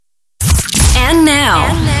now,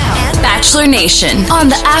 Bachelor Nation on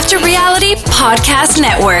the After Reality Podcast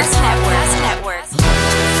Network.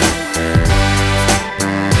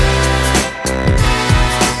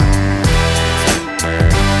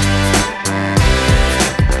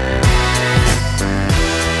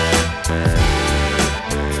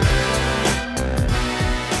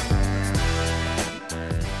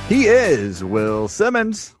 He is Will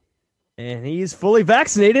Simmons. And he's fully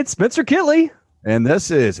vaccinated, Spencer Kitley. And this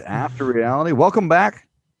is After Reality. Welcome back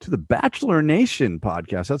to the Bachelor Nation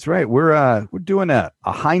podcast. That's right. We're doing a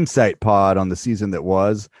hindsight pod on the season that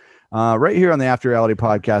was right here on the After Reality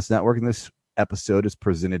Podcast Network. And this episode is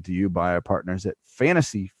presented to you by our partners at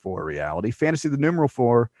Fantasy for Reality. Fantasy, the numeral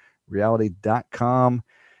 4, reality.com.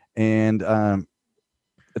 And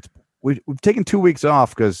we've taken 2 weeks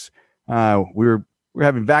off because we're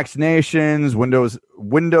having vaccinations,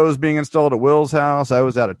 Windows being installed at Will's house. I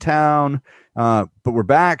was out of town, but we're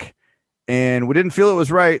back, and we didn't feel it was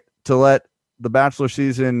right to let the Bachelor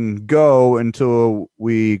season go until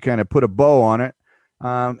we kind of put a bow on it.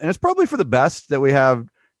 And it's probably for the best that we have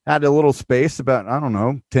had a little space, about,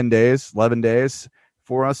 10 days, 11 days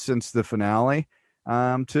for us since the finale,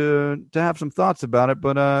 to have some thoughts about it.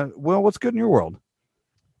 But, Will, what's good in your world?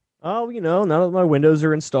 Oh, now that my windows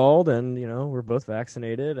are installed and, we're both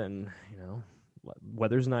vaccinated and,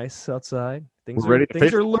 weather's nice outside. We're ready to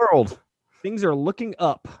face the world. Things are looking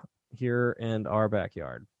up here in our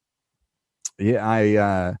backyard.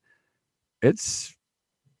 Yeah, it's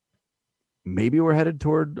maybe we're headed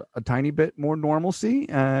toward a tiny bit more normalcy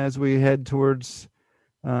as we head towards,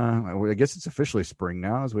 I guess it's officially spring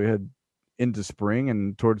now, as we head into spring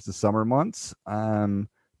and towards the summer months.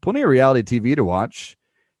 Plenty of reality TV to watch.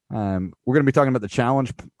 We're going to be talking about the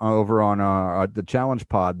challenge over on the challenge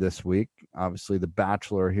pod this week. Obviously, the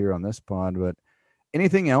Bachelor here on this pod, but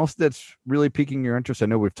anything else that's really piquing your interest? I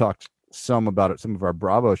know we've talked some about it, some of our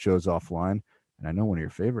Bravo shows offline, and I know one of your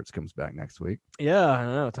favorites comes back next week. Yeah, I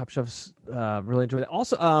know. Top Chef's really enjoyed it.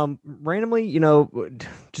 Also, randomly,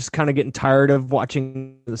 just kind of getting tired of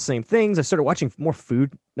watching the same things. I started watching more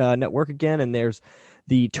Food Network again, and there's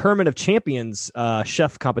the Tournament of Champions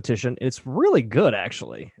chef competition. It's really good,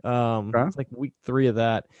 actually. It's like week 3 of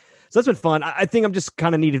that. So that's been fun. I think I'm just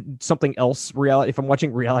kind of needed something else. Reality. If I'm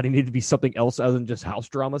watching reality, I need to be something else other than just house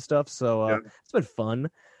drama stuff. So it's been fun.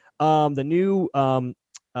 The new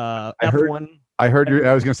F1. I heard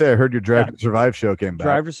your Drive to Survive show came back.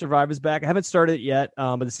 Drive to Survive is back. I haven't started it yet,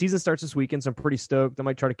 but the season starts this weekend, so I'm pretty stoked. I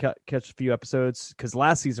might try to catch a few episodes because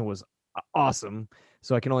last season was awesome.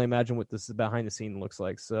 So I can only imagine what this behind the scene looks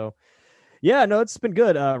like. So, yeah, no, it's been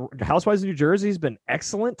good. Housewives of New Jersey has been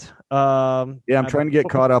excellent. I'm trying to get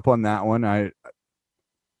caught up on that one. I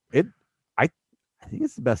think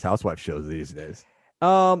it's the best housewife shows these days.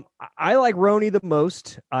 I like Roni the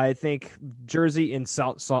most. I think Jersey and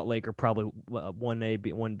Salt Lake are probably 1A,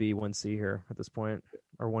 1B, 1C here at this point,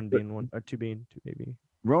 or 1B and 2B and 2AB.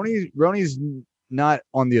 Roni's not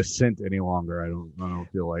on the ascent any longer. I don't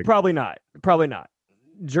feel like. Probably not.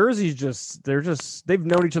 Jersey's they've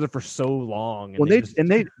known each other for so long.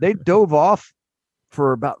 They dove off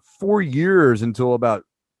for about 4 years until about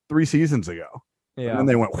 3 seasons ago. Yeah. And then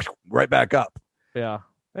they went right back up. Yeah.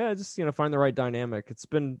 Yeah, just find the right dynamic. It's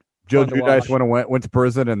been Joe Giudice went to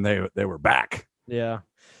prison and they were back. Yeah.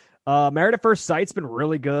 Married at First Sight's been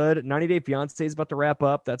really good. 90 Day Fiancé is about to wrap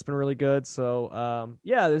up. That's been really good. So I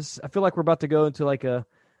feel like we're about to go into like a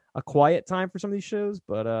quiet time for some of these shows,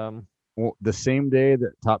 but well, the same day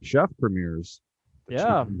that Top Chef premieres,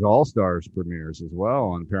 All Stars premieres as well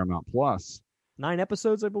on Paramount Plus. 9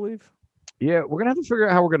 episodes, I believe. Yeah, we're gonna have to figure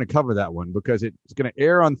out how we're gonna cover that one because it's gonna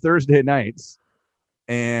air on Thursday nights,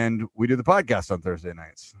 and we do the podcast on Thursday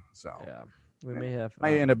nights. So yeah, we may have.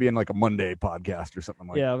 Might end up being like a Monday podcast or something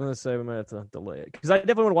like that. Yeah, I'm gonna say we might have to delay it because I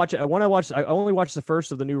definitely want to watch it. I only watched the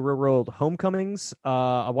first of the new Real World Homecomings.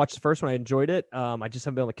 I watched the first one. I enjoyed it. I just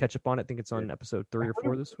haven't been able to catch up on it. I think it's on episode 3 or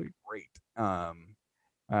 4 this week. Great.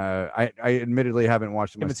 I admittedly haven't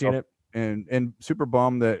watched it myself. Haven't seen it. And super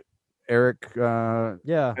bummed that Eric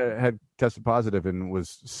had tested positive and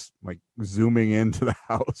was like zooming into the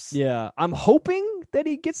house. Yeah, I'm hoping that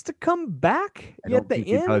he gets to come back at the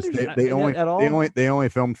end. They only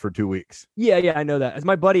filmed for 2 weeks. Yeah, I know that. As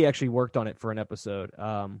my buddy actually worked on it for an episode.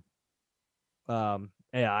 Yeah,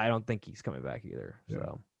 I don't think he's coming back either.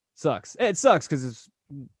 So sucks. It sucks because it's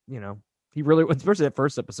he really, especially that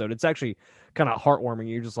first episode, it's actually kind of heartwarming.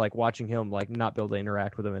 You're just like watching him like not be able to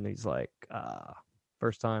interact with him, and he's like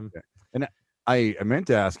first time. Yeah. And I meant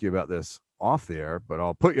to ask you about this off the air, but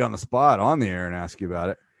I'll put you on the spot on the air and ask you about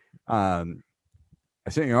it. I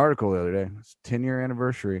sent you an article the other day. It's 10-year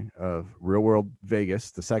anniversary of Real World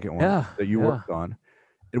Vegas, the second one that you worked on.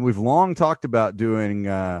 And we've long talked about doing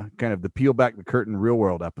kind of the peel back the curtain Real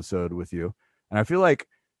World episode with you. And I feel like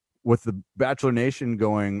with the Bachelor Nation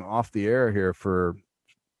going off the air here for a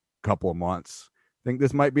couple of months, I think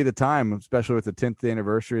this might be the time, especially with the 10th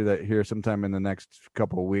anniversary, that here sometime in the next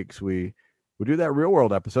couple of weeks, we do that Real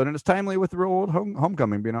World episode. And it's timely with the Real World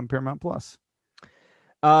Homecoming being on Paramount Plus.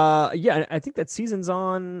 Yeah, I think that season's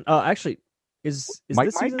on. Actually, is Mike,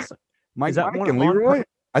 this season? Mike and Leroy?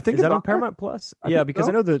 I think is that on Paramount Plus? Yeah, because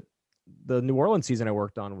so. I know the New Orleans season I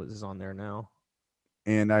worked on is on there now,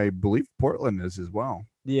 and I believe Portland is as well.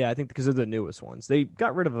 Yeah, I think because of the newest ones, they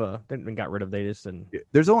got rid of They just didn't.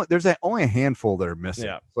 There's only a handful that are missing.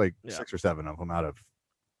 Yeah. It's like 6 or 7 of them out of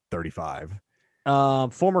 35.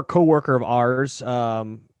 Former coworker of ours.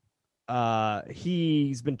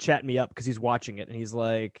 He's been chatting me up because he's watching it, and he's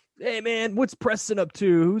like, "Hey man, what's Preston up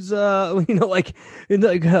to? Who's what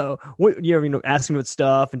asking about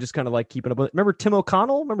stuff and just kind of like keeping up with it." Remember Tim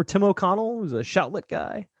O'Connell? He was a Shoutlet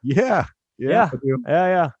guy. Yeah.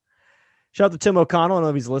 Shout out to Tim O'Connell. I don't know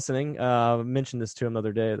if he's listening. I mentioned this to him the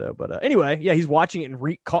other day though, but anyway, yeah, he's watching it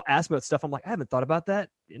and asked me about stuff. I'm like, I haven't thought about that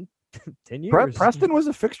in 10 years. Preston was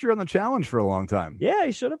a fixture on the challenge for a long time. Yeah,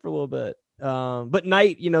 he showed up for a little bit. But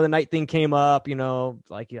Knight, the Knight thing came up,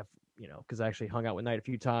 because I actually hung out with Knight a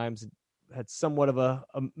few times, had somewhat of a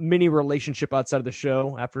mini relationship outside of the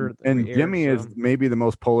show after. And Jimmy is maybe the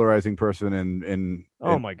most polarizing person in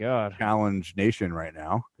oh my God, Challenge Nation right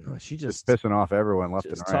now. She just pissing off everyone left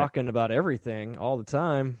and right. Talking about everything all the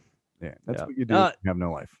time. Yeah, that's what you do. You have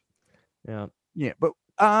no life. Yeah. Yeah, but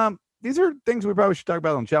these are things we probably should talk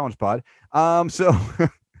about on Challenge Pod. So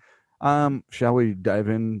shall we dive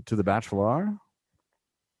into The Bachelor?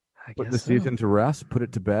 Put the season to rest, put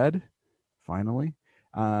it to bed, finally.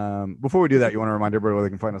 Before we do that, you want to remind everybody where they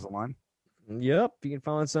can find us online? Yep. You can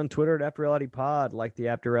follow us on Twitter at After Reality Pod, like the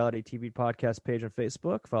After Reality TV podcast page on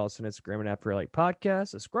Facebook. Follow us on Instagram at After Reality Podcast.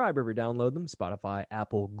 Subscribe wherever you download them, Spotify,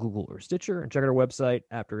 Apple, Google, or Stitcher. And check out our website,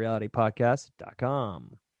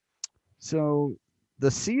 afterrealitypodcast.com. So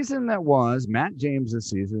the season that was Matt James'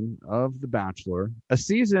 season of The Bachelor, a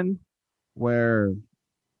season where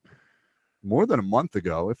more than a month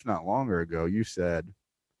ago, if not longer ago, you said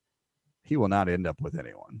he will not end up with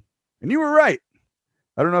anyone. And you were right.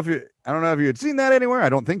 I don't know if you had seen that anywhere. I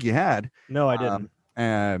don't think you had. No, I didn't.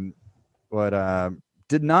 But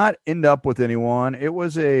did not end up with anyone. It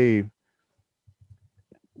was a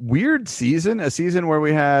weird season, a season where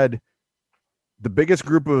we had the biggest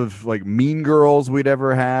group of like mean girls we'd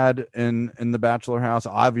ever had in the Bachelor house.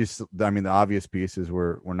 Obviously, I mean, the obvious piece is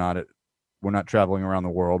we're not traveling around the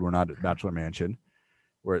world. We're not at Bachelor Mansion.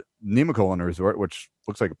 We're at Nemacolin Resort, which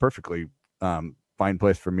looks like a perfectly fine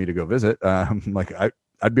place for me to go visit.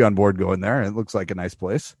 I'd be on board going there. It looks like a nice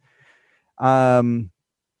place. But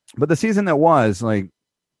the season that was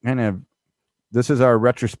this is our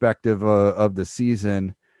retrospective of the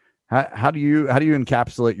season. How do you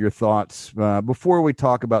encapsulate your thoughts before we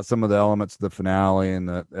talk about some of the elements of the finale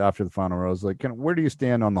and after the final rose? Where do you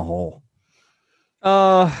stand on the whole?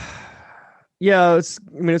 Yeah, it's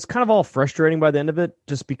kind of all frustrating by the end of it,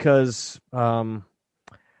 just because I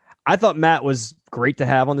thought Matt was great to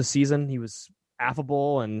have on the season. He was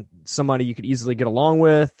affable and somebody you could easily get along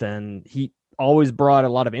with, and he always brought a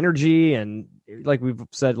lot of energy. And like we've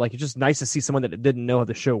said, it's just nice to see someone that didn't know how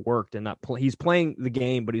the show worked and he's playing the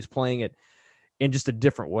game, but he's playing it in just a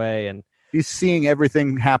different way. And he's seeing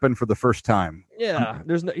everything happen for the first time. Yeah,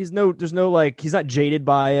 he's not jaded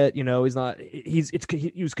by it.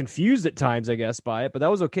 He was confused at times, I guess, by it, but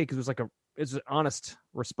that was okay because it was honest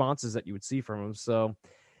responses that you would see from him. So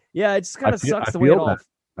yeah, it just kind of sucks the way it all.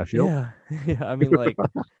 I feel. Yeah. I mean,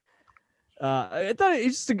 I thought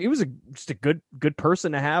it was just a good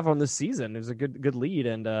person to have on this season. It was a good lead,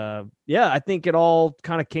 and I think it all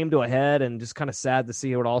kind of came to a head, and just kind of sad to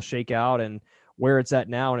see how it all shake out and where it's at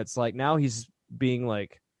now. And it's like now he's a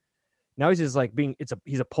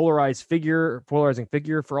polarizing figure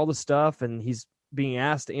for all the stuff, and he's being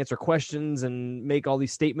asked to answer questions and make all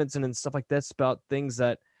these statements and stuff like this about things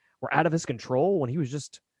that were out of his control when he was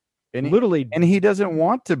just literally. And he doesn't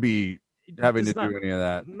want to be having to do any of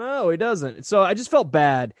that. No, he doesn't. So I just felt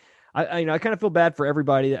bad. I kind of feel bad for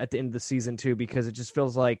everybody at the end of the season too, because it just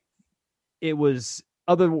feels like it was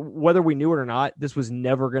whether we knew it or not, this was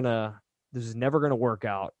never gonna work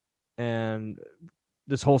out, and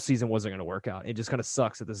this whole season wasn't gonna work out. It just kind of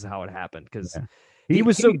sucks that this is how it happened, because he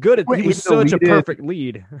was so good he was such a perfect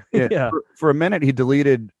lead. Yeah. For a minute, he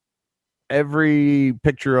deleted every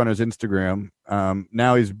picture on his Instagram.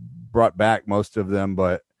 Now he's brought back most of them,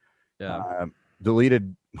 but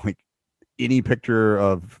deleted like any picture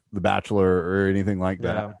of The Bachelor or anything like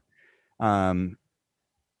that.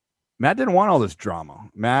 Matt didn't want all this drama.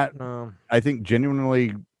 Matt, I think,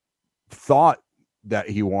 genuinely thought that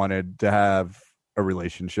he wanted to have a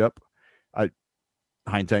relationship.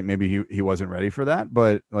 Hindsight, maybe he wasn't ready for that,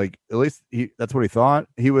 but like at least that's what he thought.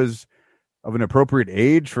 He was of an appropriate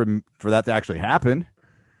age for that to actually happen.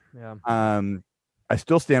 Yeah. I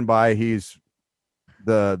still stand by he's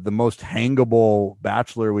the most hangable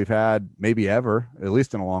bachelor we've had maybe ever, at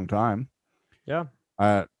least in a long time. Yeah.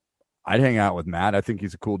 I'd hang out with Matt. I think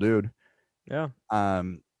he's a cool dude. Yeah. I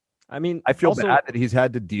mean, I feel bad that he's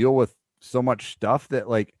had to deal with so much stuff that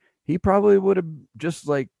like he probably would have just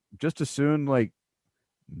as soon like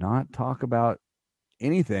not talk about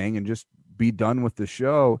anything and just be done with the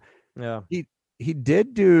show. Yeah. He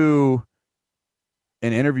did do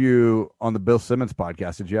an interview on the Bill Simmons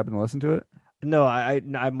podcast. Did you happen to listen to it? No,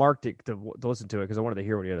 I marked it to listen to it because I wanted to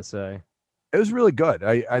hear what he had to say. It was really good.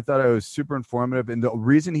 I thought it was super informative. And the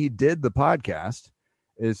reason he did the podcast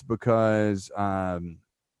is because I'm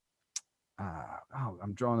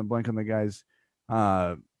drawing a blank on the guy's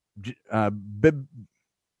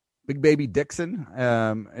Big Baby Dixon.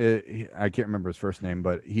 I can't remember his first name,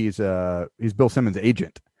 but he's Bill Simmons'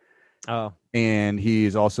 agent. Oh, and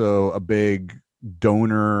he's also a big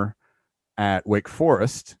donor at Wake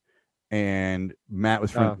Forest. And Matt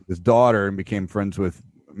was friends with his daughter and became friends with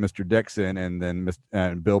Mr. Dixon, and then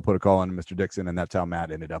Bill put a call on Mr. Dixon, and that's how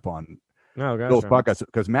Matt ended up on Bill's podcast.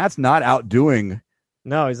 Because Matt's not out doing.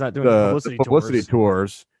 No, he's not doing the publicity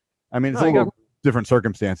tours. I mean, it's a little different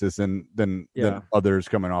circumstances than others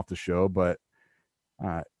coming off the show, but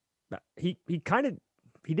he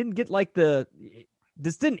didn't get like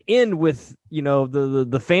this didn't end with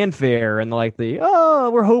the fanfare and like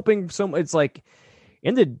we're hoping it's like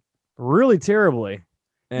ended really terribly,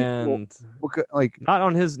 and like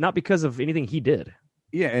not because of anything he did.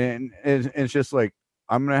 Yeah, and it's just like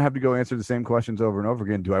I'm gonna have to go answer the same questions over and over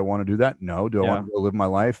again. Do I want to do that? No. Do I want to go live my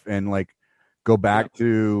life and like go back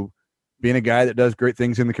to being a guy that does great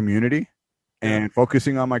things in the community and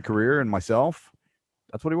focusing on my career and myself?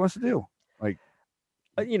 That's what he wants to do. Like,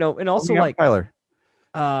 and also like Tyler.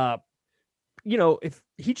 If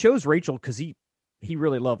he chose Rachel because he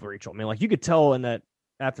really loved Rachel. I mean, like you could tell in that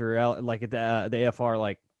after like at the AFR,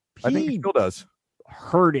 like I think he still does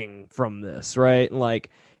hurting from this, right?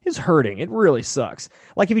 Like he's hurting. It really sucks.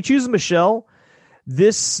 Like if he chooses Michelle,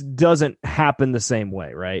 this doesn't happen the same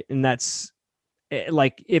way, right? And that's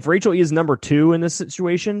like if Rachel is number 2 in this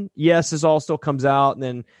situation, yes, this all still comes out, and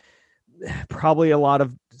then probably a lot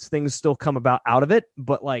of things still come about out of it.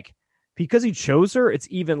 But like because he chose her, it's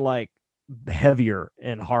even like heavier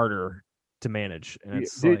and harder to manage, and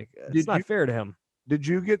it's it's not fair to him. Did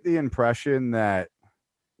you get the impression that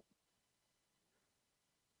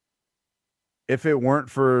if it weren't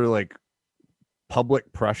for like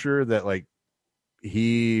public pressure that like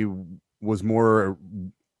he was more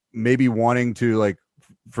maybe wanting to like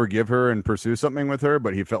forgive her and pursue something with her,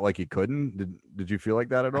 but he felt like he couldn't? Did you feel like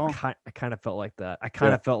that at all? I kind of felt like that. I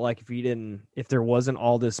kind of felt like if there wasn't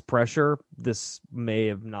all this pressure, this may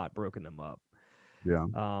have not broken them up. Yeah.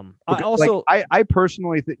 I also, like, I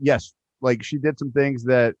personally think, yes, like she did some things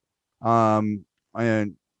that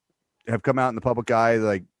and have come out in the public eye.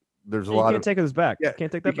 Like there's a lot of. You can't take this back. Yeah,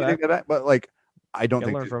 can't take that back. But like, I don't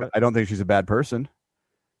think she's a bad person.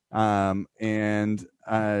 And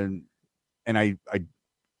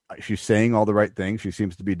she's saying all the right things. She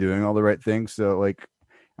seems to be doing all the right things. So like,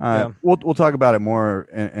 we'll talk about it more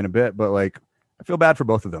in a bit. But like, I feel bad for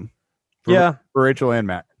both of them. For Rachel and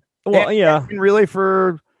Matt. Well, and really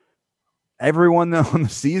for everyone on the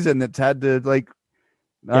season that's had to like.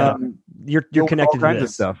 You're connected to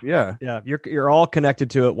this stuff. You're all connected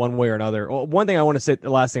to it one way or another. Well, one thing I want to say, the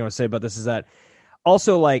last thing I want to say about this is that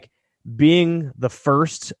also like being the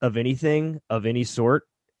first of anything of any sort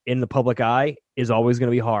in the public eye is always going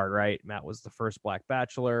to be hard, right? Matt was the first Black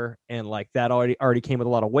Bachelor, and like that already came with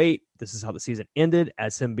a lot of weight. This is how the season ended,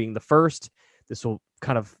 as him being the first. This will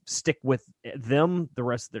kind of stick with them the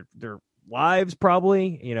rest of their lives,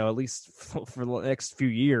 probably, at least for the next few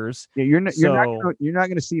years. Yeah, you're not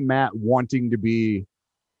going to see Matt wanting to be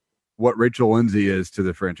what Rachel Lindsay is to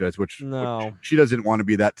the franchise, which she doesn't want to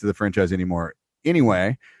be that to the franchise anymore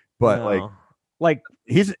anyway. But like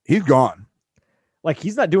he's gone. Like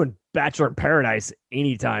he's not doing Bachelor in Paradise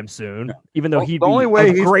anytime soon, even though he'd be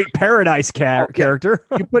a great Paradise character.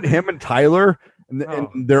 You put him and Tyler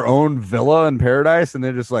in their own villa in Paradise, and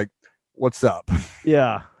they're just like, "What's up?"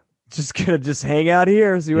 Yeah. just gonna just hang out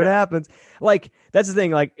here, see what happens. Like that's the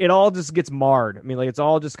thing. Like it all just gets marred. I mean, like it's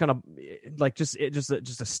all just kind of like just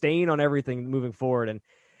a stain on everything moving forward. And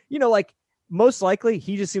like most likely,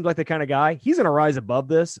 he just seems like the kind of guy. He's gonna rise above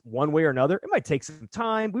this one way or another. It might take some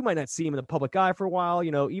time. We might not see him in the public eye for a while.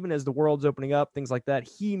 Even as the world's opening up, things like that.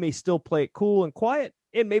 He may still play it cool and quiet,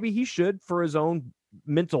 and maybe he should for his own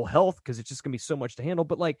mental health because it's just gonna be so much to handle.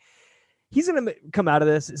 But like. He's gonna come out of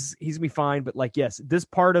this. He's gonna be fine. But like, yes, this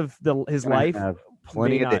part of his life,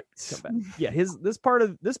 plenty of dates. Yeah, this part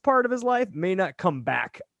of his life may not come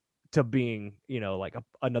back to being, like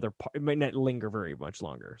another part. It may not linger very much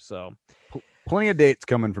longer. So, plenty of dates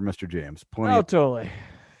coming from Mr. James. Plenty. Oh, totally.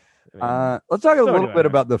 Let's talk a little bit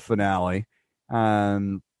about the finale.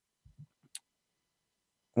 Well,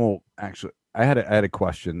 actually, I had a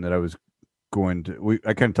question that I was going to.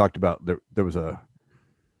 I kind of talked about. There was a.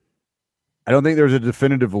 I don't think there was a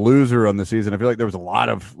definitive loser on the season. I feel like there was a lot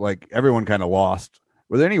of everyone kind of lost.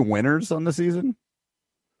 Were there any winners on the season?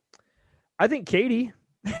 I think Katie,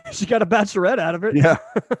 she got a bachelorette out of it. Yeah,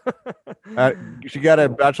 she got a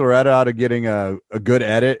bachelorette out of getting a good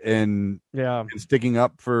edit and sticking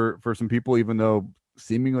up for some people, even though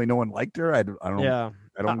seemingly no one liked her. I don't know.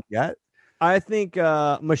 I don't get. I think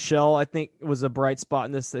Michelle, was a bright spot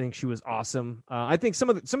in this. I think she was awesome. I think some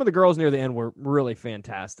of the girls near the end were really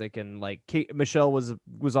fantastic, and Michelle was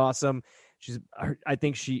awesome. I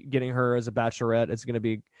think getting her as a bachelorette is going to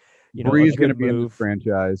be, Bree's going to be in the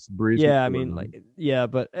franchise. Bree's, yeah, I mean, but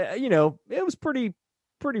it was pretty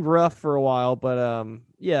rough for a while, but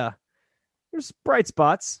there's bright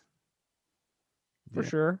spots for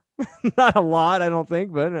sure. Not a lot, I don't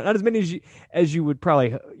think, but not as many as you would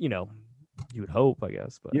probably, you would hope, I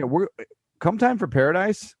guess. But we're come time for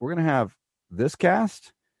Paradise. We're gonna have this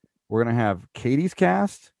cast. We're gonna have Katie's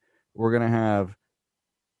cast. We're gonna have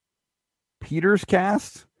Peter's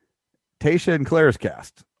cast, Tayshia and Claire's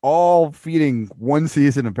cast, all feeding one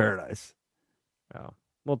season of Paradise. Oh,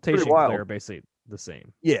 well, Tayshia and Claire are basically the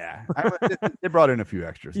same. Yeah, they brought in a few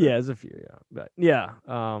extras. Yeah, there's a few. Yeah,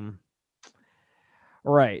 but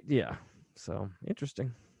right. Yeah. So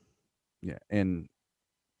interesting. Yeah, and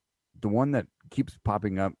the one that keeps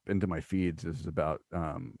popping up into my feeds is about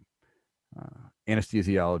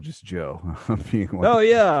anesthesiologist Joe being one. Oh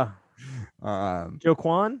yeah, Joe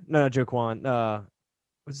Kwan? No, not Joe Kwan.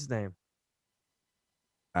 What's his name?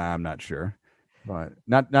 I'm not sure, but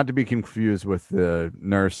not to be confused with the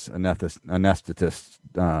nurse anesthetist,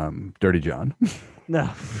 Dirty John. No.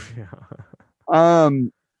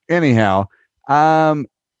 Anyhow, Matt,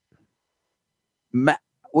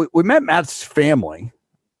 we met Matt's family.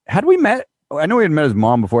 Had we met? I know we had met his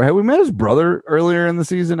mom before. Had we met his brother earlier in the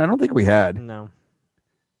season? I don't think we had. No.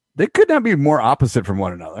 They could not be more opposite from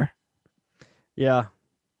one another. Yeah.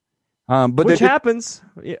 But which happens.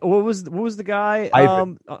 What was the guy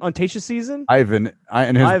on Tayshia's season? Ivan,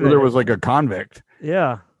 and his brother was like a convict.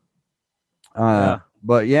 Yeah.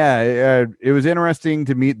 But it was interesting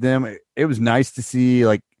to meet them. It was nice to see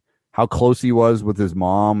how close he was with his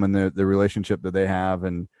mom and the relationship that they have,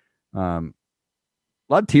 and a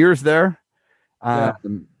lot of tears there.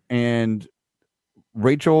 And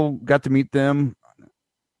Rachel got to meet them.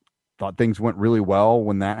 Thought things went really well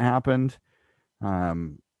when that happened.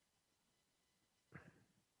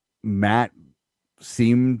 Matt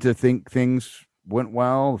seemed to think things went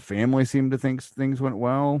well. The family seemed to think things went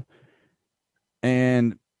well.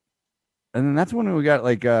 And then that's when we got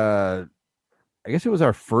I guess it was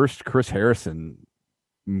our first Chris Harrison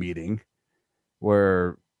meeting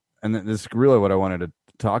and this is really what I wanted to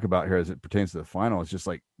talk about here as it pertains to the final. It's just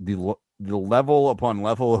the level upon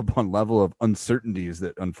level upon level of uncertainties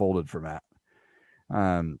that unfolded for Matt.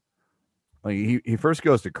 He first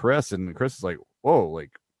goes to Chris, and Chris is like, whoa,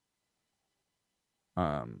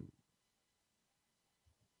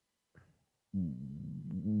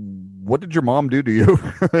 what did your mom do to you?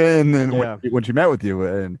 And then when she met with you,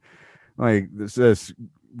 and this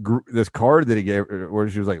card that he gave her, where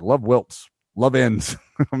she was like, love wilts, love ends.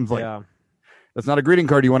 I was like, that's not a greeting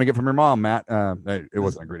card you want to get from your mom, Matt. It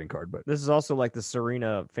wasn't a greeting card, but this is also like the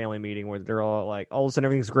Serena family meeting where they're all like, all of a sudden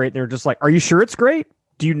everything's great, and they're just like, are you sure it's great?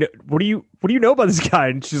 Do you know what do you know about this guy?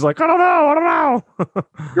 And she's like, I don't know.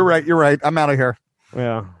 You're right. I'm out of here.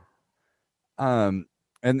 Yeah. And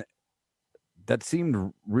that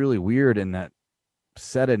seemed really weird, and that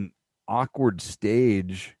set an awkward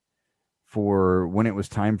stage for when it was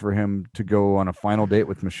time for him to go on a final date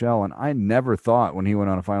with Michelle. And I never thought when he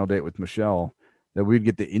went on a final date with Michelle that we'd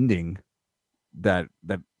get the ending that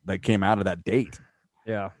came out of that date.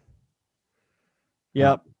 Yeah.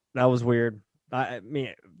 Yep. That was weird. I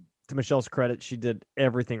mean, to Michelle's credit, she did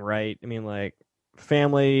everything right. I mean,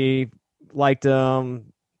 family liked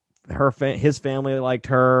him. His family liked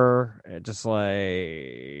her. Just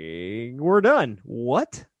like, we're done.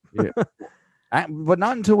 What? Yeah. But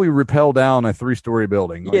not until we rappel down a 3-story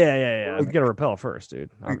building. Like, yeah. You gotta repel first,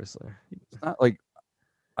 dude. Obviously, it's not like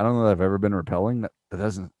I don't know that I've ever been rappelling. That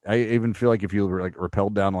doesn't. I even feel like if you were like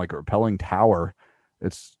rappelled down like a rappelling tower,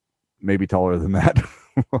 it's maybe taller than that.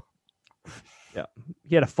 yeah.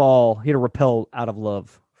 He had to fall. He had to repel out of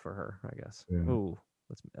love for her, I guess. Yeah. Ooh,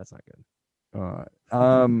 that's not good.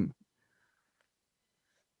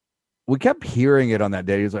 We kept hearing it on that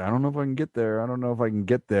day. He's like, I don't know if I can get there. I don't know if I can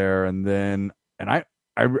get there. And then, I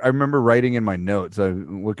remember writing in my notes.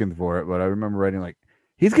 I'm looking for it, but I remember writing like,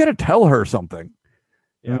 he's got to tell her something.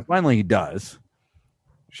 Yeah. And finally he does.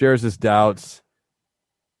 Shares his doubts.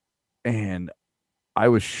 And I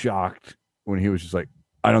was shocked when he was just like,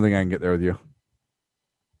 I don't think I can get there with you.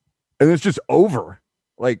 And it's just over.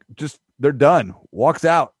 Like, just, they're done. Walks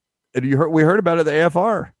out. And we heard about it at the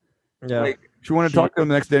AFR. Yeah. Like, she wanted to talk to him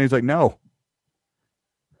the next day, and he's like, no.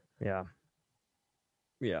 Yeah.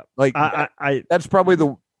 Yeah. Like, that's probably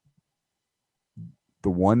the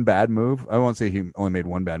one bad move. I won't say he only made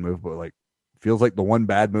one bad move, but like, feels like the one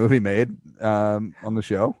bad move he made on the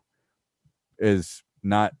show is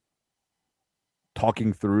not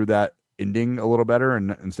talking through that ending a little better,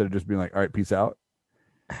 and instead of just being like, all right, peace out.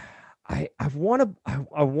 I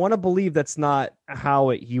want to believe that's not how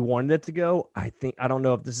he wanted it to go. I don't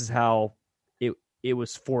know if this is how it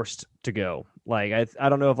was forced to go. Like, I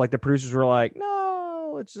don't know if like the producers were like,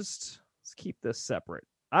 no, let's keep this separate.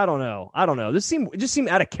 I don't know. It just seemed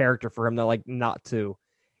out of character for him to like not to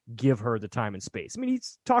give her the time and space. I mean,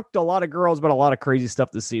 he's talked to a lot of girls about a lot of crazy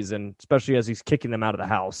stuff this season, especially as he's kicking them out of the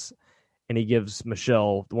house, and he gives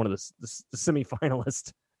Michelle, one of the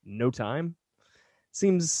semifinalists, no time.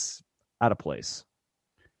 Seems out of place.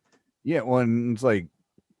 Yeah, when it's like,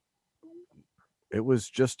 it was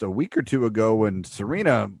just a week or two ago when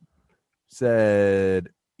Serena said,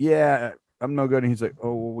 yeah, I'm no good. And he's like,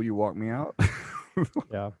 oh, well, will you walk me out?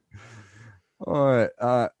 Yeah.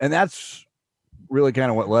 And that's really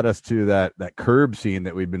kind of what led us to that curb scene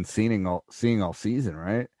that we've been seeing all season,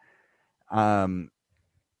 right? I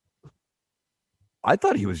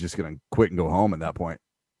thought he was just going to quit and go home at that point.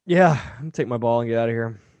 Yeah, I'm gonna take my ball and get out of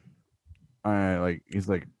here. He's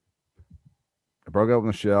like, I broke up with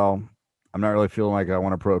Michelle. I'm not really feeling like I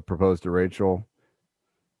want to propose to Rachel.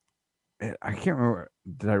 I can't remember.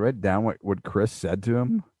 Did I write down what Chris said to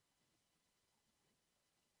him?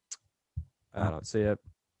 I don't see it.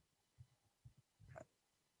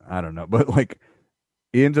 I don't know. But like,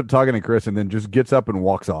 he ends up talking to Chris and then just gets up and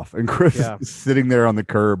walks off. And Chris is sitting there on the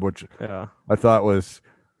curb, which I thought was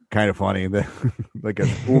kind of funny. That like a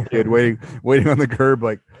school kid waiting on the curb,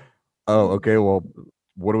 like, oh, okay, well,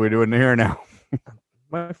 what are we doing here now?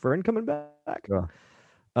 My friend coming back. Yeah.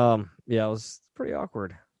 It was pretty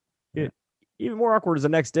awkward. Even more awkward is the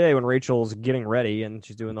next day when Rachel's getting ready and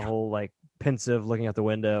she's doing the whole like pensive looking out the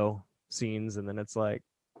window scenes, and then it's like,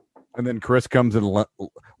 and then Chris comes and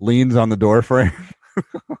leans on the door frame.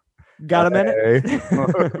 Got a minute?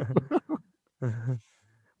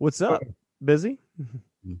 What's up? Busy?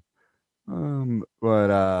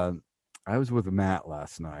 But I was with Matt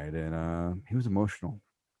last night, and he was emotional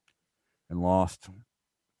and lost. And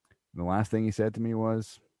the last thing he said to me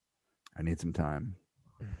was, I need some time.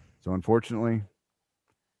 So unfortunately,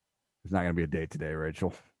 there's not going to be a date today,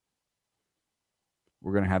 Rachel.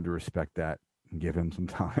 We're going to have to respect that and give him some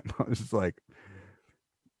time. I was just like,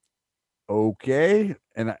 okay.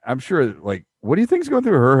 And I'm sure, like, what do you think's going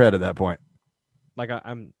through her head at that point? Like,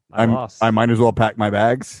 I'm lost. I might as well pack my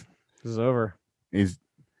bags. This is over. He's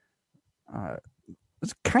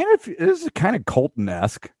it's kind of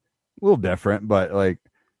Colton-esque, a little different, but like,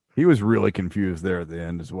 he was really confused there at the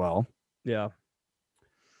end as well. Yeah.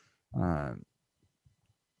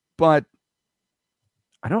 But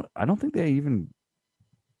I don't think they even,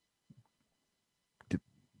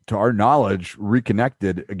 to our knowledge,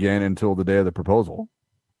 reconnected again until the day of the proposal.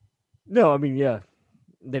 No, I mean, yeah,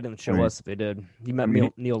 they didn't show us if they did. You met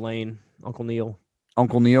Neil Lane, Uncle Neil.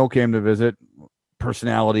 Uncle Neil came to visit.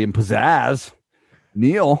 Personality and pizzazz.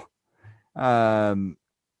 Neil.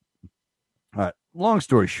 Long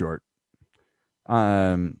story short,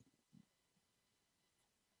 I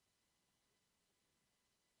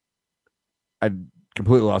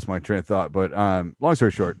completely lost my train of thought, but long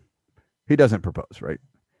story short, he doesn't propose, right?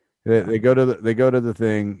 They go to the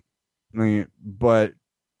thing, but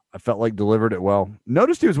I felt like delivered it well.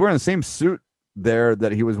 Noticed he was wearing the same suit there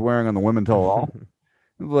that he was wearing on the Women Tell All.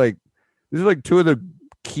 Like, these are like two of the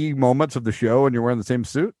key moments of the show, and you're wearing the same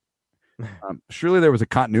suit. Surely there was a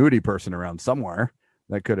continuity person around somewhere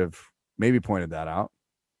that could have maybe pointed that out.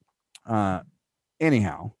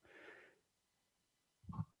 Anyhow,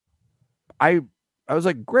 I was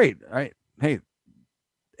like, great. Hey,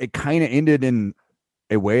 it kind of ended in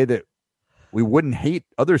a way that we wouldn't hate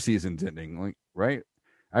other seasons ending, like, right?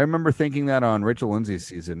 I remember thinking that on Rachel Lindsay's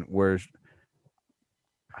season, where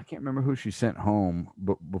I can't remember who she sent home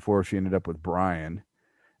before she ended up with Brian,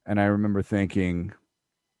 and I remember thinking,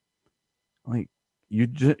 like,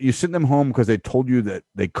 you sent them home because they told you that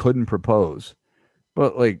they couldn't propose,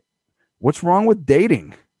 but like, what's wrong with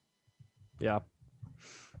dating? Yeah.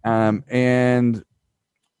 And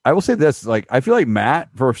I will say this, like, I feel like Matt,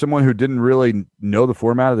 for someone who didn't really know the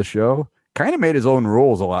format of the show, kind of made his own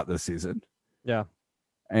rules a lot this season. Yeah.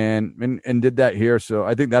 And did that here. So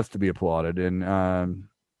I think that's to be applauded. And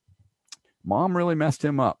Mom really messed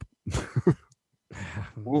him up.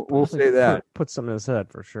 we'll say that. Put something in his head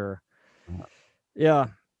for sure. Yeah.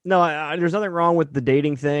 No, there's nothing wrong with the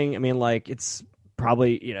dating thing. I mean, like, it's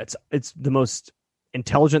probably, it's the most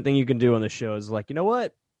intelligent thing you can do on the show is like, you know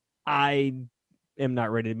what? I am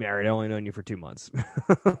not ready to be married. I only known you for 2 months.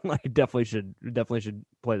 Like, definitely should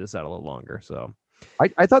play this out a little longer. So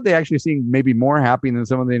I thought they actually seemed maybe more happy than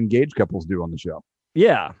some of the engaged couples do on the show.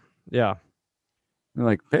 Yeah. Yeah. They're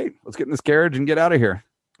like, hey, let's get in this carriage and get out of here.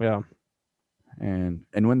 Yeah. And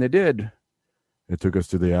when they did, it took us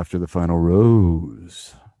to after the final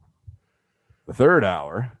rose, the third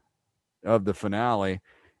hour of the finale.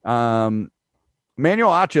 Manuel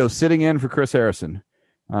Acho sitting in for Chris Harrison.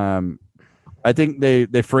 I think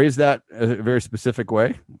they phrased that a very specific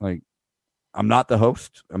way. Like, I'm not the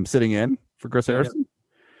host. I'm sitting in for Chris Harrison.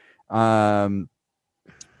 I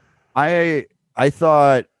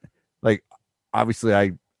thought, like,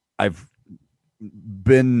 obviously I've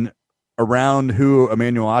been around who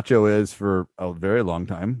Emmanuel Acho is for a very long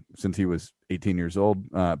time, since he was 18 years old,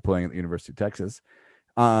 playing at the University of Texas.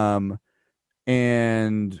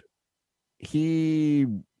 And he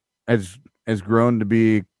has grown to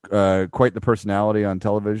be quite the personality on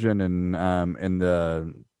television and in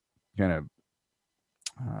the kind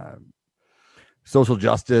of social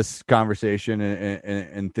justice conversation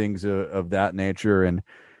and things of that nature. And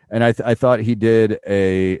I thought he did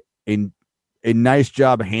a nice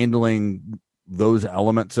job handling those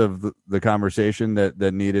elements of the conversation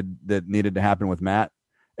that needed to happen with Matt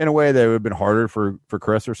in a way that would have been harder for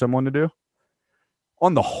Chris or someone to do.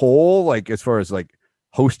 On the whole, like, as far as like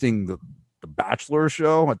hosting the Bachelor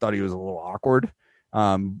show, I thought he was a little awkward.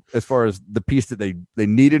 As far as the piece that they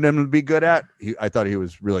needed him to be good at, I thought he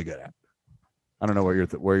was really good at. I don't know what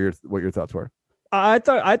your thoughts were. I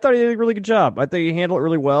thought he did a really good job. I think he handled it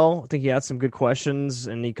really well. I think he had some good questions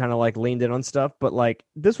and he kind of like leaned in on stuff. But like,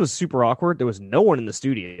 this was super awkward. There was no one in the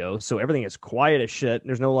studio, so everything is quiet as shit.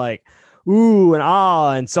 There's no like ooh and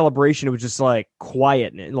ah and celebration. It was just like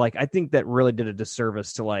quiet. And like, I think that really did a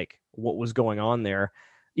disservice to like what was going on there,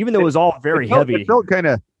 even though it was all very heavy. It felt kind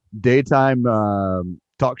of daytime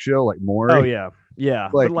talk show, like Maury. Oh yeah,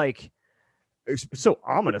 but like so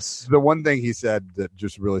ominous. The one thing he said that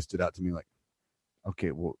just really stood out to me, like,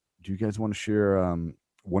 okay, well, do you guys want to share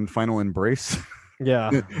one final embrace?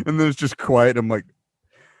 Yeah. And then it's just quiet. I'm like,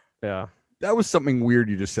 yeah, that was something weird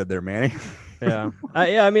you just said there, Manny. Yeah.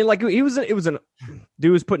 I mean, like, dude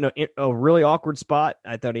was put in a really awkward spot.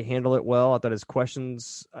 I thought he handled it well. I thought his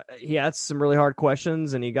questions, he asked some really hard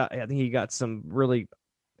questions, and I think he got some really,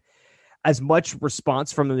 as much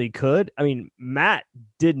response from him as he could. I mean, Matt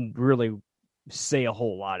didn't really say a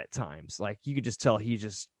whole lot at times. Like, you could just tell he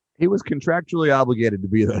was contractually obligated to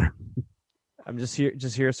be there. I'm just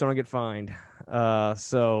here so I don't get fined.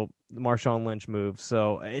 So the Marshawn Lynch move.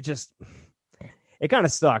 So it kind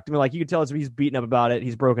of sucked. I mean, like, you could tell he's beaten up about it.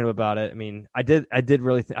 He's broken up about it. I mean, I did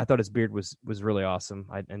really I thought his beard was really awesome.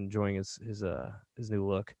 I'm enjoying his new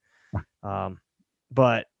look.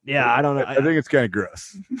 But yeah, I don't know. I think it's kind of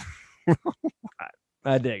gross.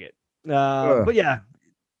 I dig it. But yeah,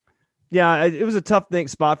 it was a tough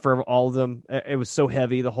spot for all of them. It was so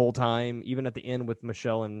heavy the whole time, even at the end with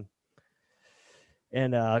Michelle and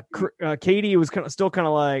Katie was still kind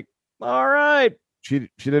of like, all right. She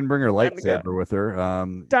didn't bring her lightsaber with her.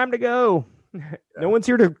 Time to go. No one's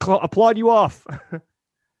here to applaud you off.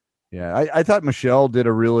 Yeah, I thought Michelle did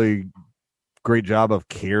a really great job of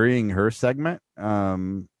carrying her segment.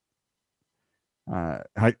 I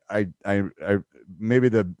maybe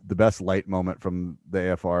the best light moment from the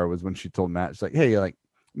AFR was when she told Matt, she's like, hey, like,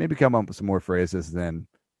 maybe come up with some more phrases, then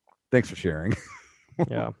thanks for sharing.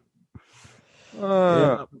 Yeah.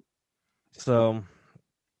 So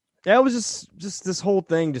yeah, it was just this whole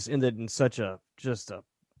thing just ended in such a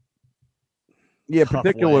Yeah, tough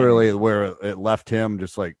particularly way. where it left him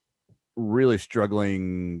just like really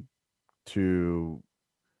struggling to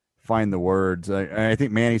find the words. I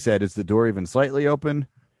think Manny said, "Is the door even slightly open?"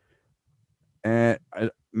 And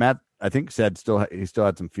Matt, I think, said he still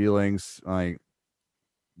had some feelings, like,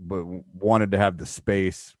 but wanted to have the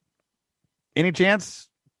space. Any chance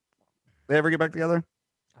they ever get back together?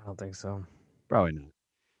 I don't think so. Probably not.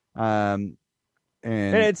 And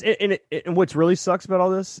And and what's really sucks about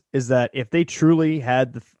all this is that if they truly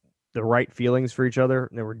had the right feelings for each other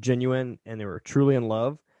and they were genuine and they were truly in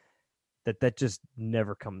love, that just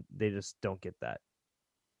never come. They just don't get that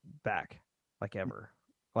back, like ever.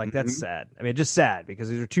 Like that's Mhm. sad. I mean, just sad because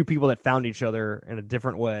these are two people that found each other in a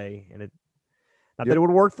different way, and it not that Yep. it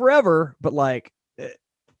would work forever, but like,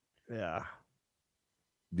 yeah.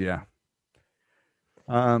 Yeah.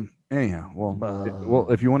 Anyhow, well, Uh,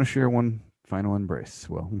 if you want to share one final embrace,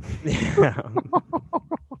 well, yeah.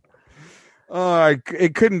 I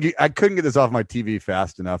couldn't get this off my TV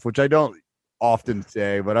fast enough, which I don't often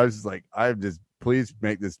say, but I was just like, please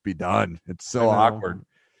make this be done. It's I so know. awkward.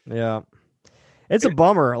 Yeah. It's a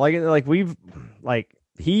bummer. Like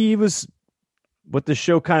he was what the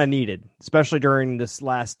show kind of needed, especially during this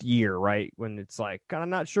last year, right? When it's like kind of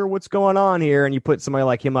not sure what's going on here, and you put somebody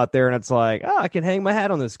like him out there, and it's like, I can hang my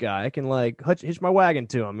hat on this guy. I can like hitch my wagon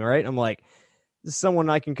to him, right? I'm like, this is someone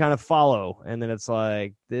I can kind of follow, and then it's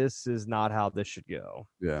like, this is not how this should go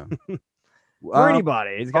Yeah. for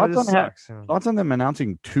anybody. It's kind of Thoughts on just sucks. thoughts on them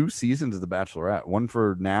announcing 2 seasons of The Bachelorette, one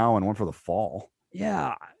for now and one for the fall.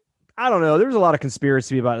 Yeah, I don't know. There's a lot of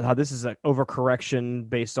conspiracy about how this is an overcorrection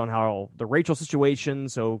based on how the Rachel situation.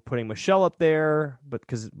 So putting Michelle up there,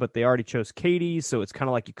 but they already chose Katie, so it's kind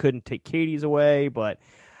of like you couldn't take Katie's away. But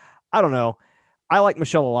I don't know. I like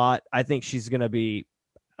Michelle a lot. I think she's gonna be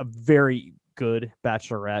a very good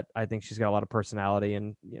Bachelorette. I think she's got a lot of personality,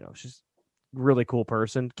 and she's a really cool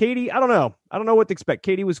person. Katie, I don't know. I don't know what to expect.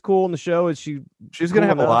 Katie was cool in the show. Is she? She's Cool going to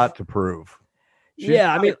have a enough? lot to prove. She's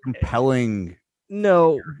Yeah, I not a mean, compelling.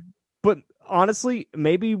 no, but honestly,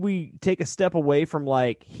 maybe we take a step away from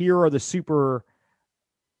like here are the super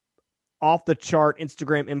off the chart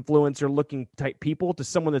Instagram influencer looking type people to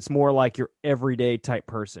someone that's more like your everyday type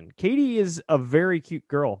person. Katie is a very cute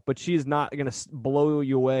girl, but she is not going to blow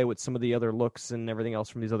you away with some of the other looks and everything else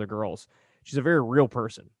from these other girls. She's a very real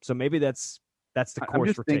person. So maybe that's the I'm course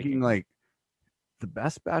just we're thinking taking. like the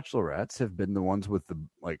best bachelorettes have been the ones with the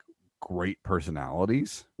like great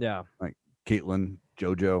personalities, Yeah. like Caitlyn,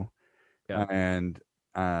 JoJo, Yeah. and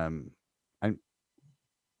um, I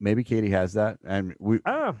maybe Katie has that, and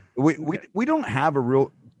I don't know. we don't have a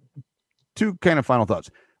real two kind of final thoughts.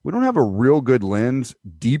 We don't have a real good lens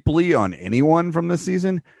deeply on anyone from this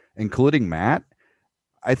season, including Matt.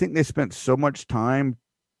 I think they spent so much time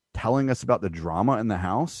telling us about the drama in the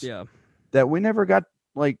house Yeah. that we never got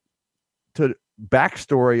like to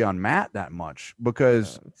backstory on Matt that much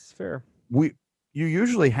because It's fair. you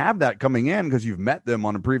usually have that coming in because you've met them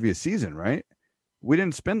on a previous season, right? We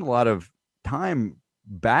didn't spend a lot of time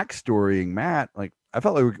backstorying Matt. Like I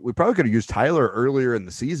felt like we probably could have used Tyler earlier in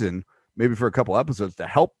the season, maybe for a couple episodes to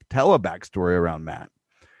help tell a backstory around Matt.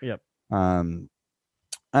 Yep. I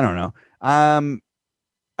don't know.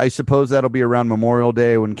 I suppose that'll be around Memorial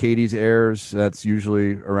Day when Katie's airs. That's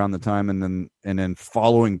usually around the time, and then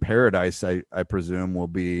following Paradise, I presume will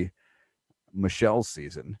be Michelle's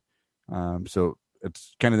season. So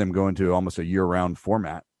it's kind of them going to almost a year-round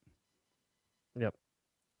format. Yep.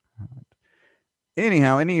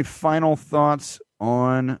 Anyhow, any final thoughts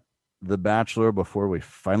on The Bachelor before we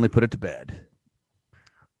finally put it to bed?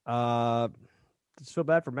 Just feel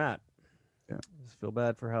bad for Matt. Yeah. Just feel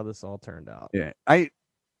bad for how this all turned out. Yeah, I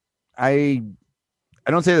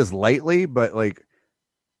don't say this lightly, but like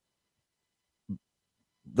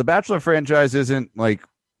the Bachelor franchise isn't like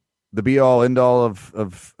the be all end all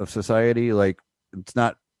of society. Like it's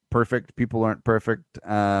not perfect. People aren't perfect.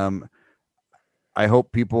 I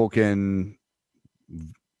hope people can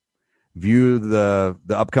view the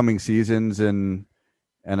upcoming seasons in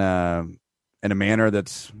a manner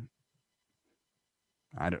that's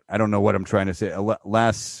I don't know what I'm trying to say.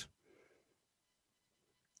 Less,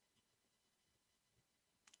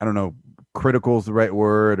 I don't know, critical is the right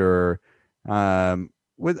word, or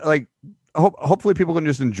with like hopefully people can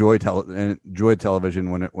just enjoy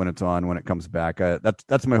television when it's on, when it comes back.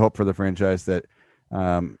 That's my hope for the franchise, that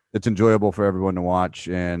it's enjoyable for everyone to watch,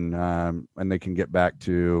 and they can get back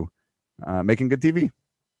to making good TV.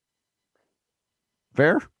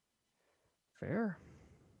 Fair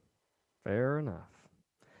Fair enough.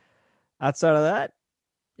 Outside of that,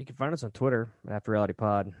 You can find us on Twitter at After Reality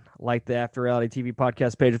Pod. Like the After Reality TV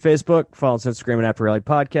podcast page on Facebook. Follow us on Instagram at After Reality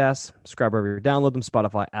Podcast. Subscribe wherever you download them,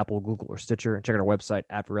 Spotify, Apple, Google, or Stitcher. And check out our website,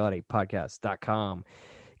 afterrealitypodcast.com.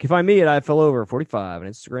 You can find me at IFLOver45 on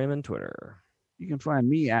Instagram and Twitter. You can find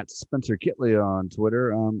me at Spencer Kitley on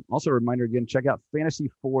Twitter. Also, a reminder again, check out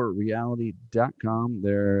fantasy4reality.com.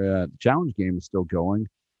 Their challenge game is still going.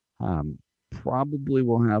 Probably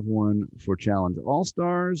will have one for Challenge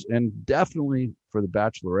All-Stars and definitely for the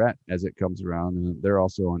Bachelorette as it comes around. And they're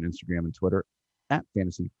also on Instagram and Twitter at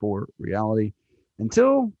fantasy4reality.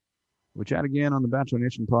 Until we chat again on the Bachelor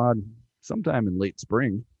Nation pod sometime in late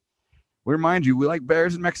spring, we remind you we like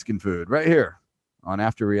bears and Mexican food right here on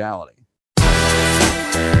After Reality.